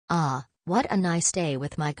Ah, what a nice day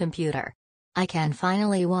with my computer. I can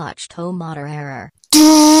finally watch Bendy Error.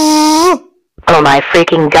 Oh my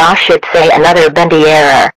freaking gosh, it's another Bendy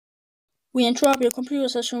Error. We interrupt your computer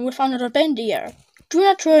session with another Bendy Error. Do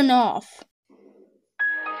not turn off.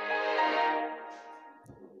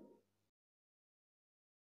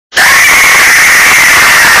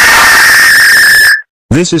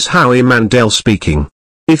 This is Howie Mandel speaking.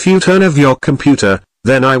 If you turn off your computer,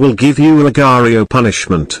 then I will give you a Agario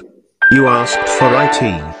punishment. You asked for IT.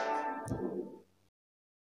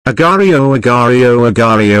 Agario, Agario,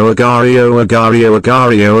 Agario, Agario, Agario,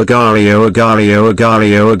 Agario, Agario, Agario,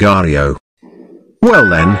 Agario, Agario. Well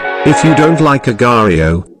then, if you don't like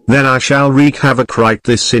Agario, then I shall wreak havoc right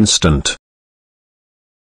this instant.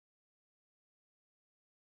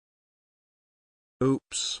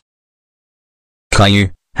 Oops. Caillou,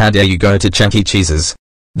 how dare you go to Chuck E. Cheese's?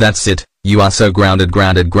 That's it, you are so grounded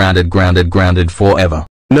forever.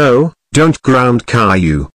 No, don't ground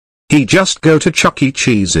Caillou. He just go to Chuck E.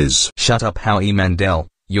 Cheese's. Shut up Howie Mandel,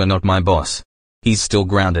 you're not my boss. He's still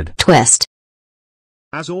grounded. Twist.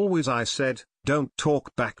 As always I said, don't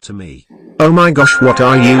talk back to me. Oh my gosh, what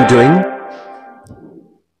are you doing?